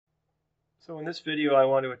So in this video, I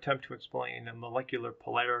want to attempt to explain a molecular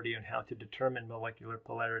polarity and how to determine molecular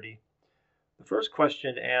polarity. The first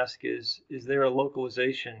question to ask is there a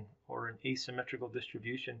localization or an asymmetrical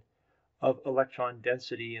distribution of electron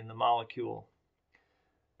density in the molecule?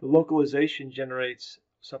 The localization generates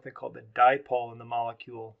something called the dipole in the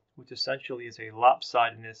molecule, which essentially is a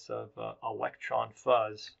lopsidedness of electron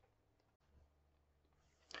fuzz.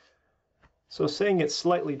 So saying it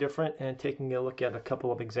slightly different and taking a look at a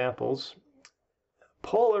couple of examples.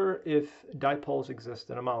 Polar if dipoles exist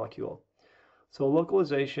in a molecule. So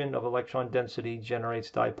localization of electron density generates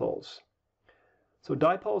dipoles. So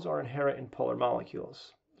dipoles are inherent in polar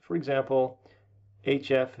molecules. For example,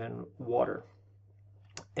 HF and water.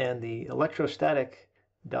 And the electrostatic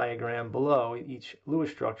diagram below each Lewis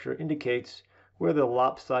structure indicates where the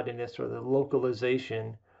lopsidedness or the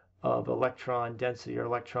localization of electron density or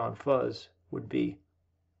electron fuzz would be.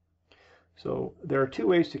 So there are two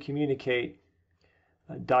ways to communicate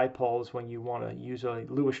dipoles when you want to use a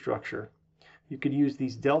Lewis structure. You could use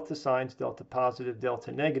these delta signs, delta positive,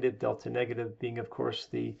 delta negative being, of course,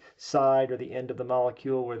 the side or the end of the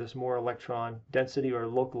molecule where there's more electron density or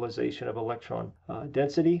localization of electron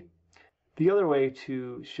density. The other way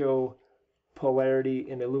to show polarity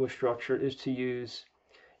in a Lewis structure is to use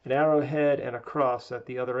an arrowhead and a cross at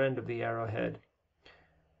the other end of the arrowhead.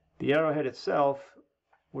 The arrowhead itself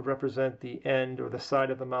would represent the end or the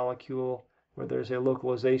side of the molecule where there's a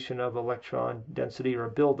localization of electron density or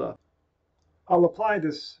buildup. I'll apply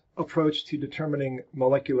this approach to determining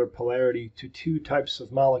molecular polarity to two types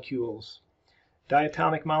of molecules: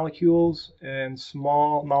 diatomic molecules and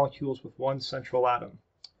small molecules with one central atom.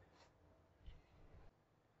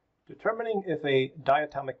 Determining if a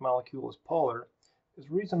diatomic molecule is polar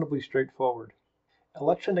is reasonably straightforward.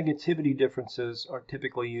 Electronegativity differences are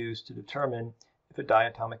typically used to determine if a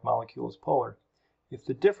diatomic molecule is polar. If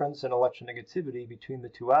the difference in electronegativity between the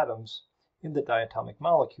two atoms in the diatomic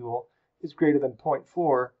molecule is greater than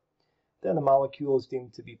 0.4, then the molecule is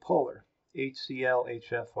deemed to be polar. HCl,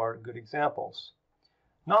 HF are good examples.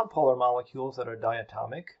 Nonpolar molecules that are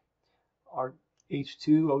diatomic are H2,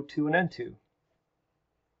 O2, and N2.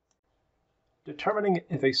 Determining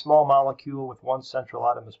if a small molecule with one central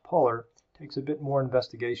atom is polar takes a bit more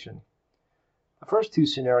investigation. The first two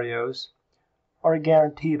scenarios are a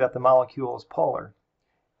guarantee that the molecule is polar,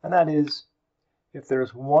 and that is if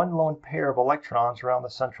there's one lone pair of electrons around the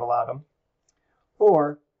central atom,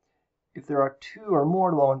 or if there are two or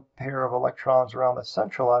more lone pair of electrons around the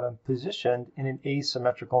central atom positioned in an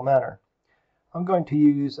asymmetrical manner. I'm going to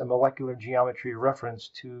use a molecular geometry reference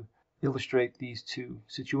to illustrate these two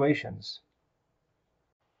situations.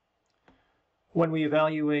 When we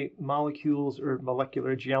evaluate molecules or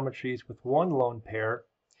molecular geometries with one lone pair,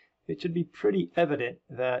 it should be pretty evident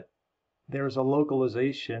that there is a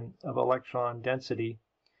localization of electron density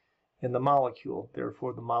in the molecule.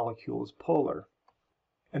 Therefore, the molecule is polar.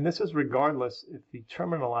 And this is regardless if the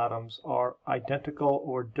terminal atoms are identical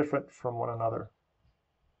or different from one another.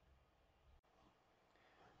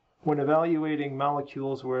 When evaluating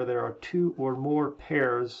molecules where there are two or more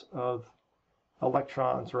pairs of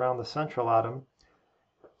electrons around the central atom,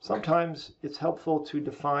 sometimes it's helpful to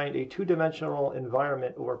define a two-dimensional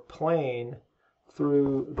environment or plane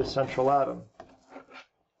through the central atom.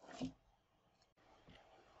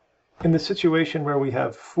 In the situation where we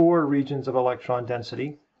have four regions of electron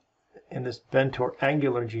density in this bent or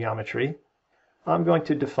angular geometry, I'm going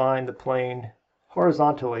to define the plane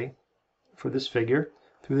horizontally for this figure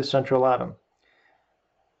through the central atom.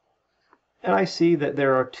 And I see that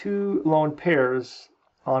there are two lone pairs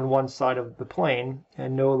on one side of the plane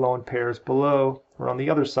and no lone pairs below or on the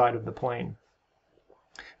other side of the plane.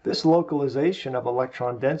 This localization of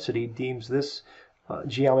electron density deems this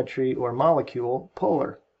geometry or molecule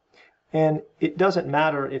polar. And it doesn't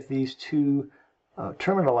matter if these two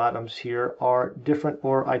terminal atoms here are different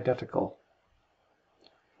or identical.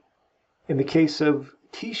 In the case of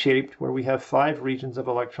T-shaped, where we have 5 regions of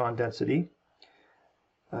electron density,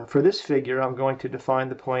 for this figure I'm going to define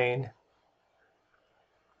the plane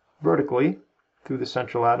vertically through the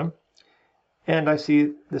central atom. And I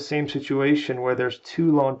see the same situation where there's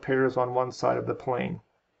two lone pairs on one side of the plane.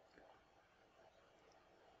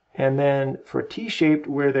 And then for T-shaped,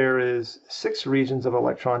 where there is 6 regions of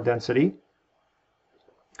electron density,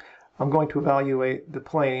 I'm going to evaluate the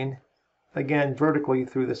plane, again vertically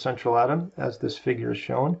through the central atom, as this figure is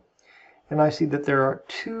shown. And I see that there are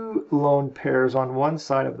 2 lone pairs on one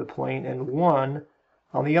side of the plane and 1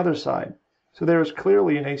 on the other side. So there is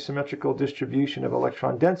clearly an asymmetrical distribution of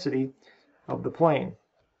electron density of the plane.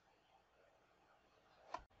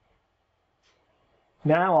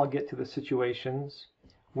 Now I'll get to the situations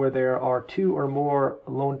where there are two or more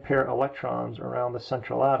lone pair electrons around the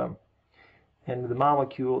central atom, and the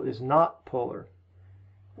molecule is not polar.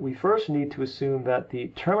 We first need to assume that the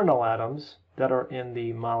terminal atoms that are in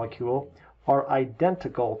the molecule are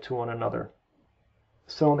identical to one another.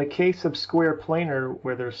 So in the case of square planar,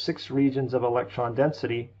 where there's 6 regions of electron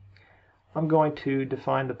density, I'm going to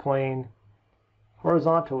define the plane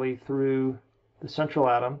horizontally through the central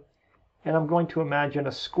atom, and I'm going to imagine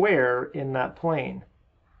a square in that plane.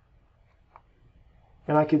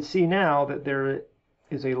 And I can see now that there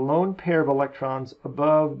is a lone pair of electrons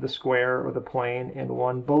above the square or the plane and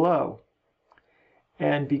one below.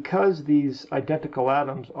 And because these identical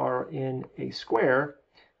atoms are in a square,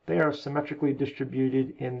 they are symmetrically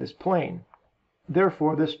distributed in this plane.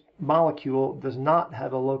 Therefore, this molecule does not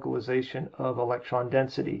have a localization of electron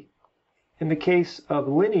density. In the case of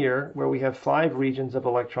linear, where we have 5 regions of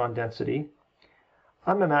electron density,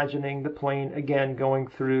 I'm imagining the plane again going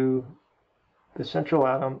through the central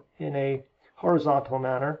atom in a horizontal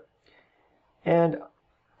manner, and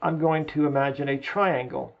I'm going to imagine a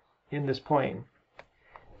triangle in this plane.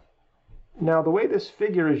 Now, the way this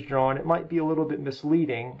figure is drawn, it might be a little bit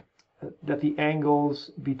misleading, that the angles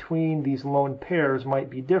between these lone pairs might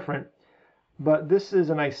be different, but this is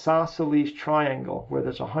an isosceles triangle where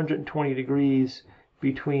there's 120 degrees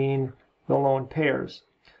between the lone pairs.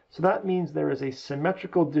 So that means there is a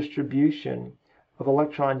symmetrical distribution of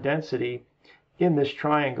electron density in this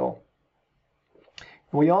triangle.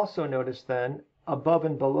 We also notice then, above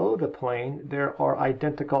and below the plane, there are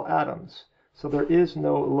identical atoms. So there is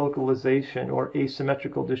no localization or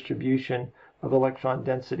asymmetrical distribution of electron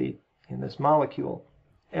density in this molecule.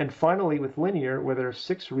 And finally, with linear, where there are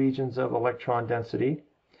 6 regions of electron density,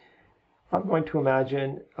 I'm going to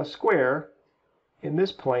imagine a square in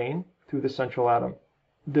this plane through the central atom.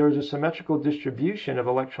 There is a symmetrical distribution of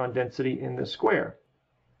electron density in this square.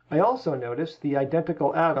 I also notice the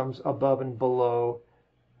identical atoms above and below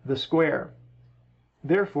the square.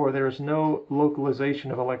 Therefore, there is no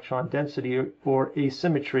localization of electron density or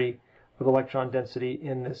asymmetry of electron density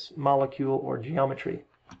in this molecule or geometry.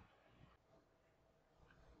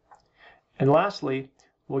 And lastly,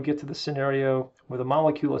 we'll get to the scenario where the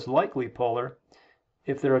molecule is likely polar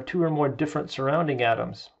if there are 2 or more different surrounding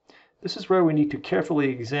atoms. This is where we need to carefully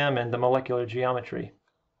examine the molecular geometry.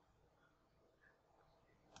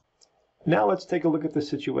 Now let's take a look at the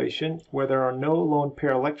situation where there are no lone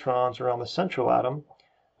pair electrons around the central atom,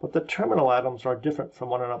 but the terminal atoms are different from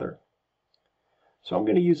one another. So I'm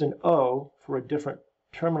going to use an O for a different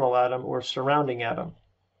terminal atom or surrounding atom.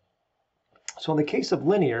 So in the case of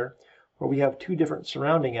linear, where we have 2 different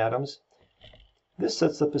surrounding atoms, this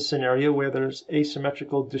sets up a scenario where there's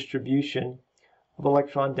asymmetrical distribution of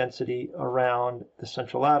electron density around the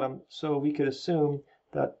central atom. So we could assume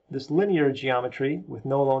that this linear geometry with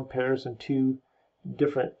no lone pairs and 2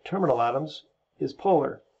 different terminal atoms is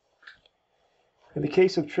polar. In the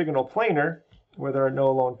case of trigonal planar, where there are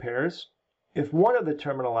no lone pairs, if one of the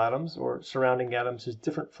terminal atoms or surrounding atoms is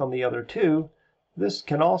different from the other 2, this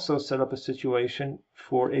can also set up a situation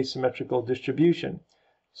for asymmetrical distribution.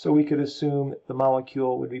 So we could assume the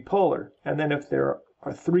molecule would be polar. And then if there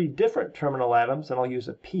are 3 different terminal atoms, and I'll use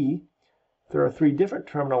a P, if there are 3 different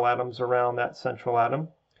terminal atoms around that central atom,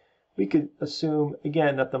 we could assume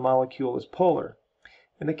again that the molecule is polar.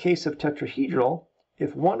 In the case of tetrahedral,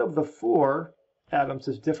 if one of the 4 atoms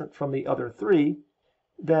is different from the other 3,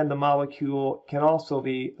 then the molecule can also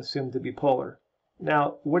be assumed to be polar.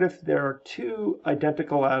 Now, what if there are 2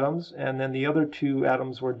 identical atoms and then the other 2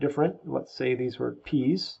 atoms were different? Let's say these were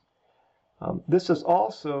P's. This is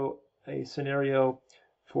also a scenario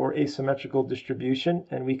for asymmetrical distribution,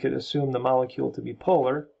 and we could assume the molecule to be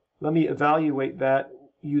polar. Let me evaluate that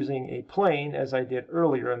using a plane, as I did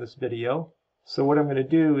earlier in this video. So what I'm going to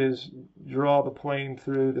do is draw the plane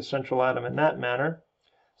through the central atom in that manner.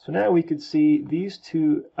 So now we could see these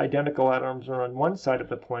 2 identical atoms are on one side of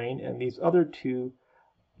the plane, and these other 2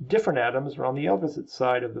 different atoms are on the opposite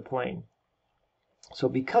side of the plane. So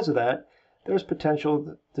because of that, there's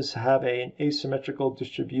potential to have an asymmetrical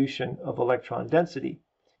distribution of electron density.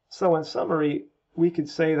 So in summary, we could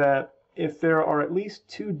say that if there are at least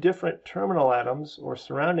 2 different terminal atoms or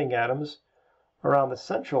surrounding atoms around the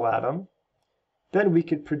central atom, then we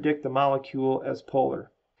could predict the molecule as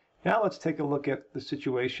polar. Now let's take a look at the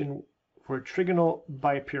situation for a trigonal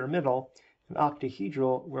bipyramidal and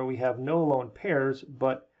octahedral where we have no lone pairs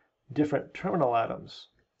but different terminal atoms.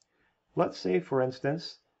 Let's say, for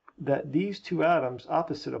instance, that these 2 atoms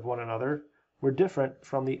opposite of one another were different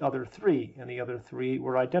from the other 3, and the other 3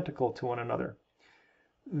 were identical to one another.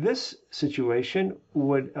 This situation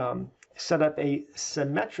would set up a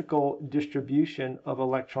symmetrical distribution of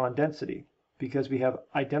electron density because we have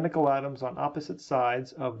identical atoms on opposite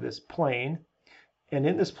sides of this plane, and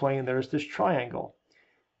in this plane there's this triangle,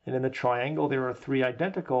 and in the triangle there are three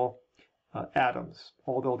identical atoms,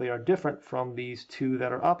 although they are different from these two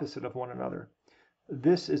that are opposite of one another.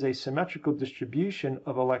 This is a symmetrical distribution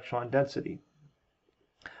of electron density.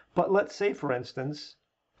 But let's say, for instance,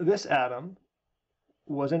 this atom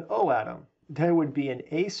was an O atom. There would be an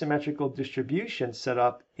asymmetrical distribution set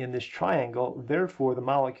up in this triangle, therefore the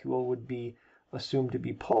molecule would be assumed to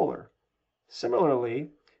be polar.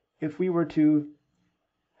 Similarly, if we were to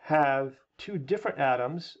have two different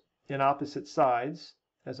atoms in opposite sides,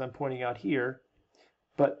 as I'm pointing out here,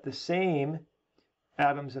 but the same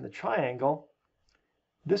atoms in the triangle,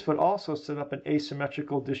 this would also set up an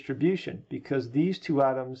asymmetrical distribution because these two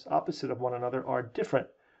atoms opposite of one another are different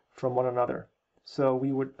from one another. So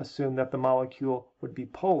we would assume that the molecule would be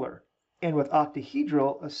polar. And with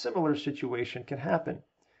octahedral, a similar situation can happen.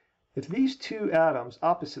 If these two atoms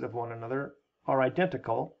opposite of one another are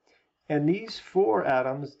identical, and these four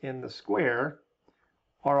atoms in the square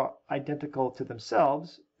are identical to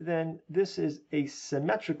themselves, then this is a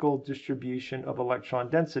symmetrical distribution of electron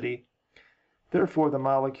density. Therefore, the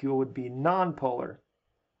molecule would be nonpolar.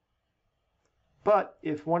 But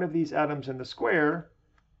if one of these atoms in the square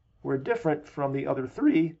were different from the other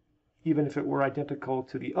three, even if it were identical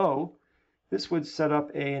to the O, this would set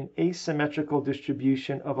up an asymmetrical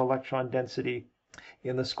distribution of electron density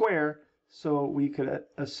in the square, so we could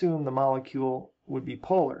assume the molecule would be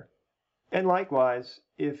polar. And likewise,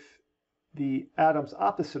 if the atoms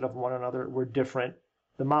opposite of one another were different,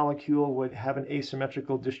 the molecule would have an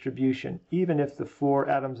asymmetrical distribution, even if the four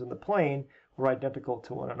atoms in the plane were identical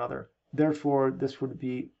to one another. Therefore, this would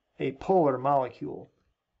be a polar molecule.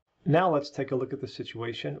 Now let's take a look at the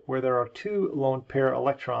situation where there are two lone pair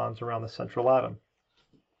electrons around the central atom.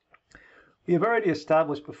 We have already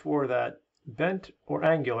established before that bent or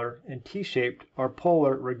angular and T-shaped are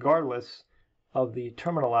polar regardless of the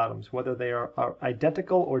terminal atoms, whether they are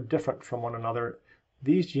identical or different from one another.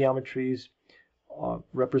 These geometries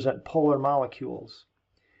represent polar molecules.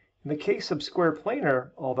 In the case of square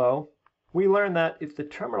planar, although, we learn that if the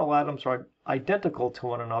terminal atoms are identical to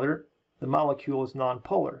one another, the molecule is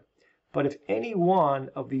nonpolar. But if any one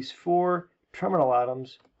of these four terminal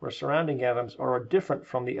atoms or surrounding atoms are different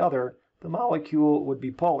from the other, the molecule would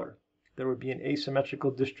be polar. There would be an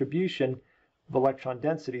asymmetrical distribution of electron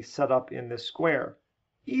density set up in this square.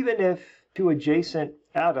 Even if two adjacent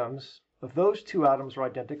atoms, if those two atoms are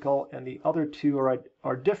identical and the other two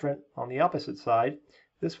are different on the opposite side,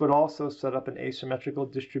 this would also set up an asymmetrical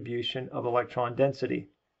distribution of electron density.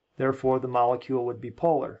 Therefore, the molecule would be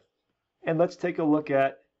polar. And let's take a look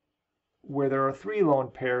at where there are three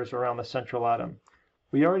lone pairs around the central atom.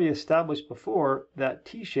 We already established before that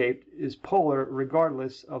T-shaped is polar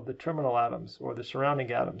regardless of the terminal atoms or the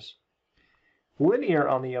surrounding atoms. Linear,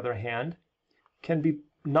 on the other hand, can be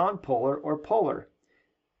nonpolar or polar.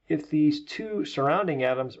 If these two surrounding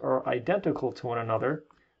atoms are identical to one another,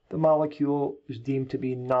 the molecule is deemed to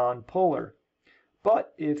be nonpolar.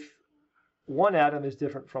 But if one atom is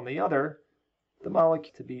different from the other, the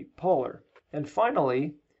molecule to be polar. And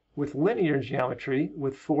finally, with linear geometry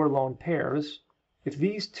with four lone pairs, if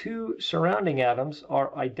these two surrounding atoms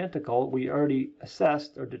are identical, we already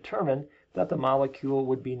assessed or determined that the molecule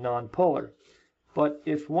would be nonpolar. But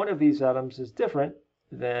if one of these atoms is different,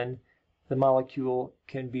 then the molecule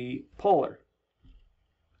can be polar.